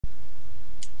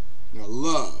Now,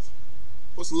 love.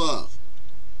 What's love?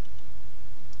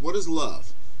 What is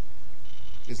love?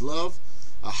 Is love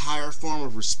a higher form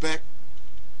of respect?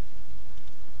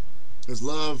 Is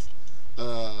love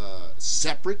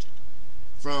separate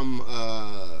from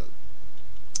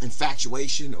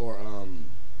infatuation or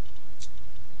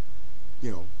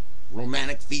you know,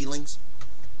 romantic feelings?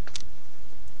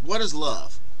 What is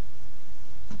love?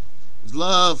 Is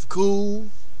love cool?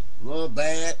 Love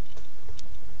bad?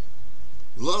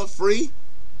 Is love free?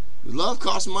 Does love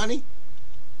cost money?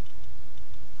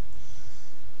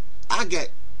 I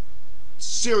get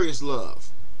serious love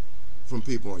from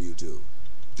people on YouTube.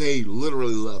 They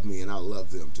literally love me and I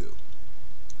love them too.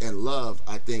 And love,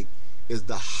 I think, is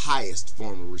the highest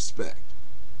form of respect.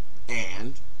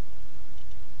 And,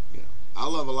 you know, I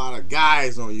love a lot of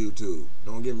guys on YouTube.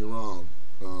 Don't get me wrong.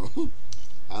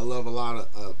 I love a lot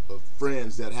of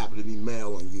friends that happen to be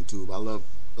male on YouTube. I love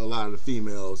a lot of the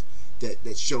females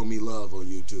that show me love on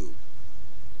YouTube.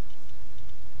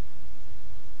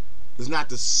 It's not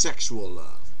the sexual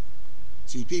love.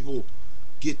 See, people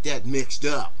get that mixed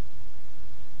up.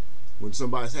 When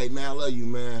somebody say, hey, man, I love you,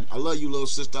 man. I love you, little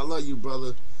sister. I love you,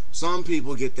 brother. Some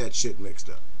people get that shit mixed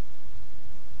up.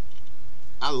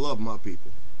 I love my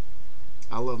people.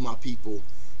 I love my people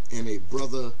in a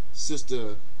brother,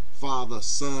 sister, father,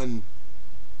 son,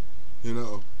 you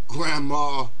know,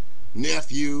 grandma,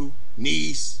 nephew,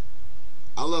 niece.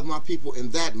 I love my people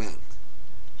in that manner.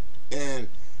 And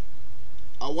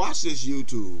I watch this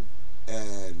YouTube,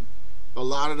 and a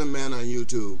lot of the men on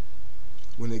YouTube,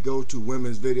 when they go to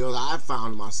women's videos, I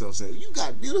found myself saying, you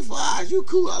got beautiful eyes, you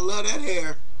cool, I love that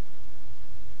hair.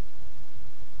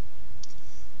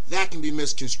 That can be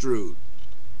misconstrued.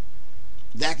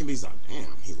 That can be like,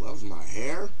 damn, he loves my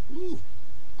hair. Ooh,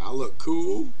 I look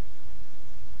cool.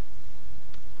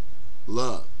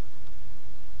 Love.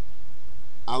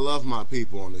 I love my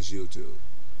people on this YouTube.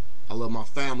 I love my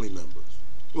family members.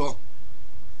 Well,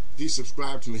 if you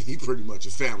subscribe to me, you pretty much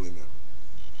a family member.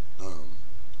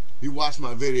 You watch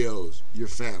my videos, you're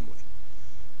family.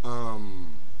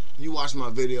 You watch my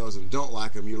videos and don't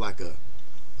like them, you're like a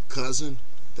cousin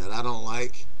that I don't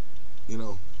like. You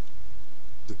know,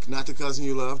 not the cousin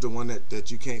you love, the one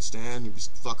that you can't stand. You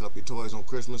fuck up your toys on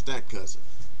Christmas, that cousin.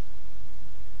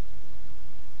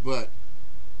 But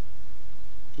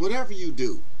whatever you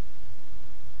do,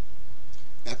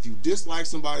 if you dislike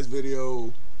somebody's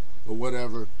video or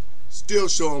whatever, still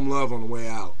show them love on the way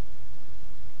out.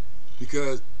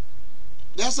 Because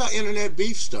that's how internet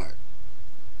beef start.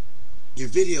 Your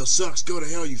video sucks, go to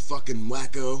hell, you fucking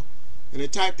wacko. And they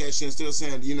type that shit instead of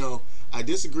saying, you know, I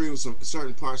disagree with some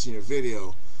certain parts in your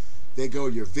video. They go,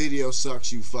 your video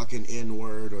sucks, you fucking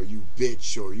N-word, or you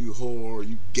bitch, or you whore, or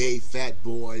you gay fat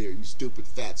boy, or you stupid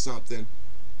fat something.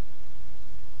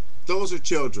 Those are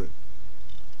children.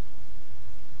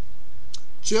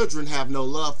 Children have no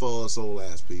love for us old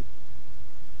ass people.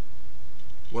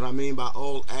 What I mean by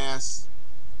old ass,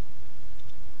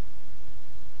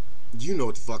 you know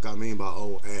what the fuck I mean by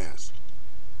old ass.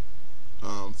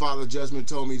 Father Judgment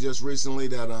told me just recently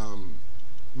that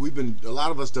a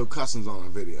lot of us do cussings on our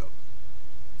video.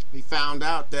 He found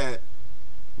out that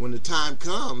when the time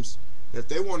comes, if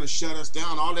they want to shut us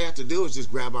down, all they have to do is just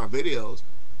grab our videos.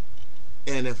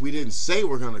 And if we didn't say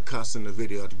we're going to cuss in the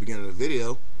video at the beginning of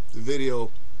the video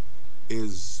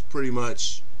is pretty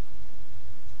much,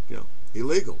 you know,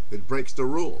 illegal. It breaks the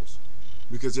rules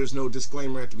because there's no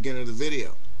disclaimer at the beginning of the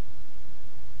video.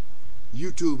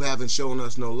 YouTube haven't shown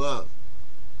us no love.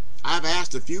 I've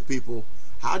asked a few people,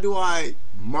 how do I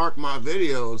mark my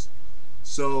videos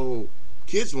so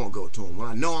kids won't go to them when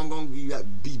I know I'm going to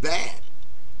be bad?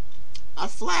 I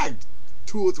flagged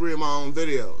 2 or 3 of my own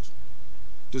videos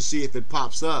to see if it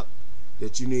pops up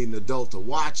that you need an adult to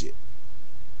watch it.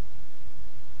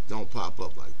 Don't pop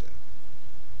up like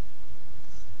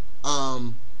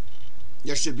that.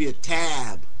 There should be a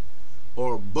tab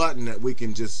or a button that we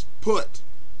can just put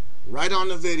right on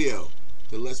the video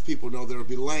that lets people know there will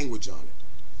be language on it.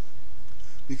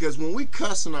 Because when we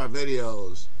cuss in our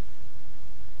videos,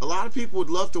 a lot of people would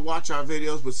love to watch our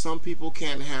videos, but some people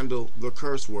can't handle the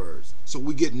curse words. So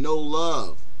we get no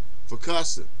love for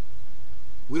cussing.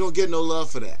 We don't get no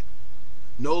love for that.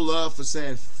 No love for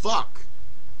saying fuck.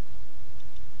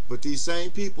 But these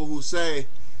same people who say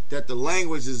that the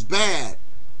language is bad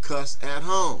cuss at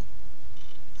home.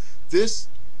 This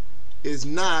is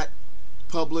not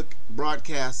public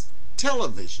broadcast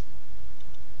television.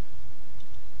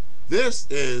 This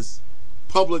is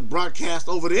public broadcast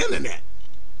over the internet.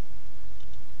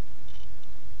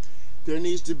 There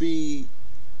needs to be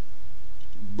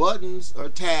buttons or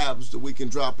tabs that we can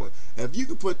drop on. If you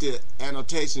could put the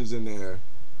annotations in there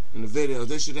in the videos.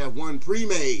 They should have one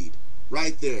pre-made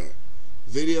right there.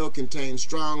 Video contains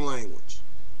strong language.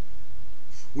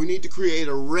 We need to create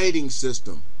a rating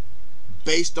system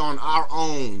based on our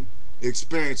own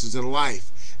experiences in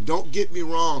life. Don't get me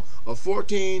wrong, a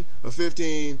 14, a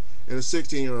 15, and a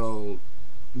 16-year-old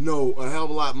know a hell of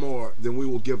a lot more than we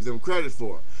will give them credit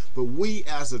for. But we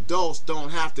as adults don't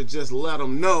have to just let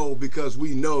them know because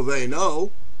we know they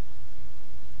know.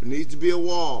 There needs to be a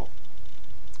wall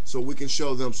so we can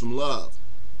show them some love.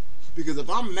 Because if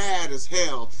I'm mad as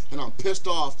hell and I'm pissed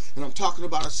off and I'm talking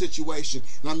about a situation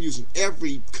and I'm using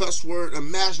every cuss word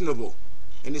imaginable,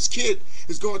 and this kid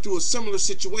is going through a similar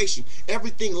situation,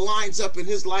 everything lines up in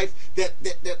his life that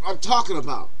I'm talking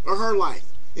about, or her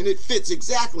life, and it fits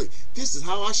exactly. This is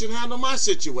how I should handle my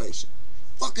situation.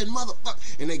 Fucking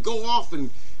motherfucker. And they go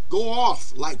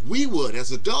off like we would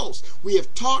as adults. We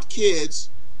have taught kids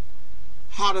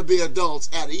how to be adults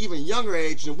at an even younger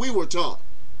age than we were taught.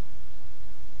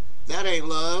 That ain't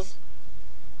love.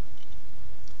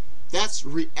 That's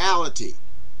reality.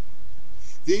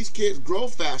 These kids grow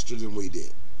faster than we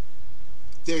did.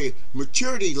 Their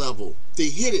maturity level, they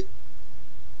hit it.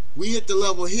 We hit the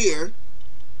level here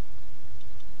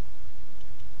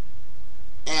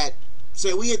at,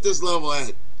 say we hit this level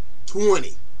at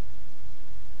 20.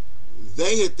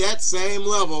 They hit that same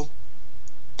level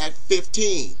at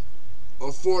 15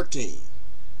 or 14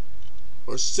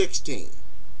 or 16.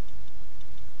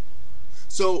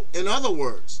 So, in other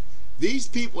words, these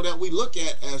people that we look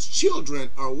at as children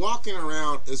are walking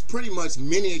around as pretty much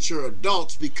miniature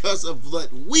adults because of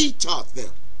what we taught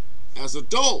them as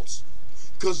adults.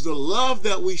 Because the love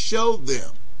that we showed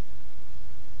them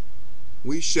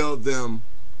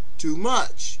too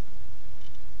much.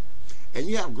 And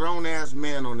you have grown-ass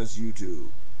men on this YouTube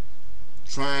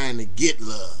trying to get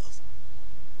love.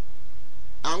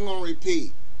 I'm going to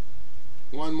repeat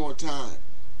one more time.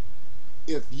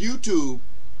 If YouTube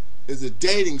is a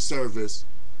dating service,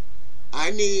 I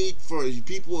need for you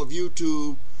people of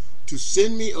YouTube to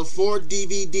send me a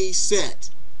 4-DVD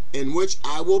set in which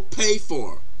I will pay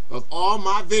for of all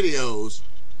my videos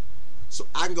so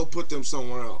I can go put them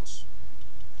somewhere else.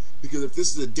 Because if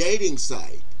this is a dating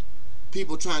site,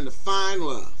 people trying to find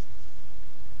love,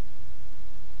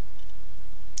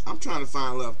 I'm trying to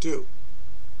find love too.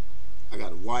 I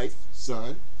got a wife,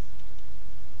 son,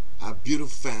 I have a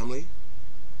beautiful family.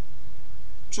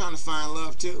 I'm trying to find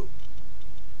love too.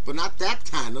 But not that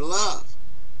kind of love.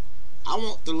 I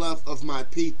want the love of my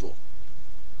people.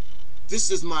 This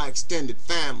is my extended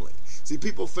family. See,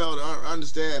 people fail to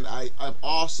understand, I've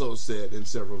also said in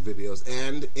several videos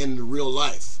and in real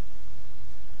life,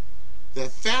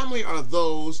 that family are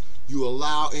those you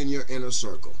allow in your inner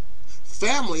circle.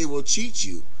 Family will cheat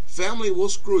you. Family will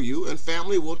screw you, and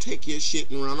family will take your shit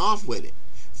and run off with it.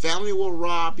 Family will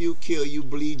rob you, kill you,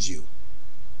 bleed you.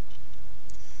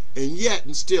 And yet,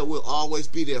 and still, we'll always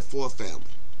be there for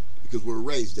family because we're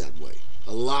raised that way.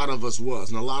 A lot of us was,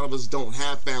 and a lot of us don't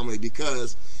have family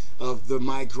because of the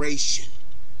migration.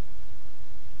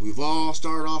 We've all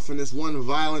started off in this one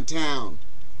violent town,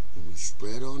 and we've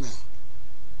spread on out.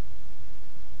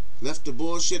 Left the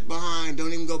bullshit behind,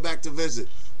 don't even go back to visit.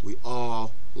 We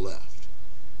all left.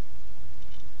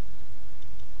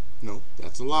 No,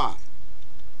 that's a lie.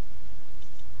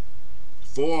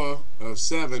 4 of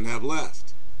 7 have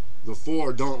left. The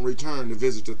 4 don't return to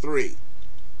visit the 3.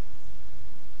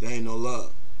 There ain't no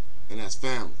love. And that's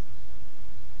family.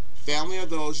 Family are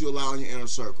those you allow in your inner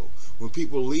circle. When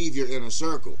people leave your inner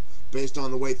circle, based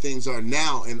on the way things are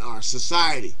now in our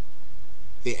society,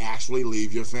 they actually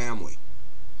leave your family.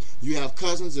 You have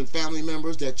cousins and family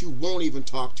members that you won't even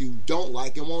talk to, don't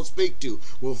like, and won't speak to.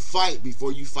 Will fight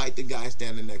before you fight the guy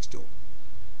standing next to him.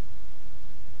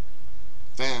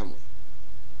 Family.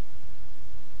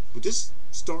 But this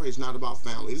story is not about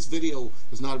family. This video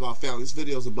is not about family. This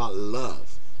video is about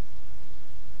love.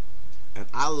 And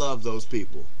I love those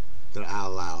people that I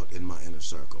allowed in my inner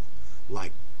circle.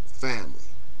 Like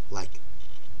family. Like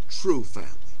true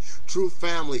family. True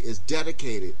family is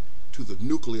dedicated to the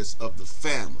nucleus of the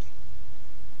family.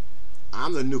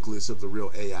 I'm the nucleus of the real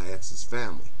AIX's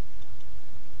family.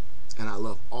 And I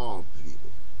love all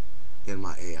people in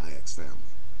my AIX family.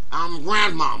 I'm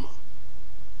grandmama.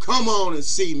 Come on and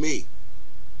see me.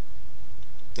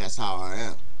 That's how I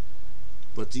am.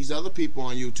 But these other people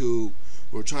on YouTube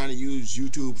were trying to use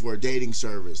YouTube for a dating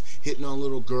service, hitting on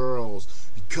little girls,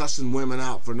 cussing women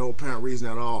out for no apparent reason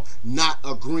at all, not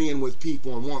agreeing with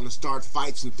people and wanting to start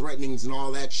fights and threatenings and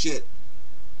all that shit.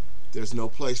 There's no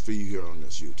place for you here on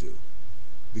this YouTube.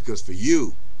 Because for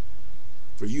you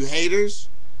haters,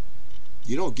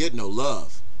 you don't get no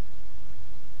love.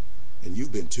 And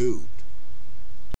you've been tubed.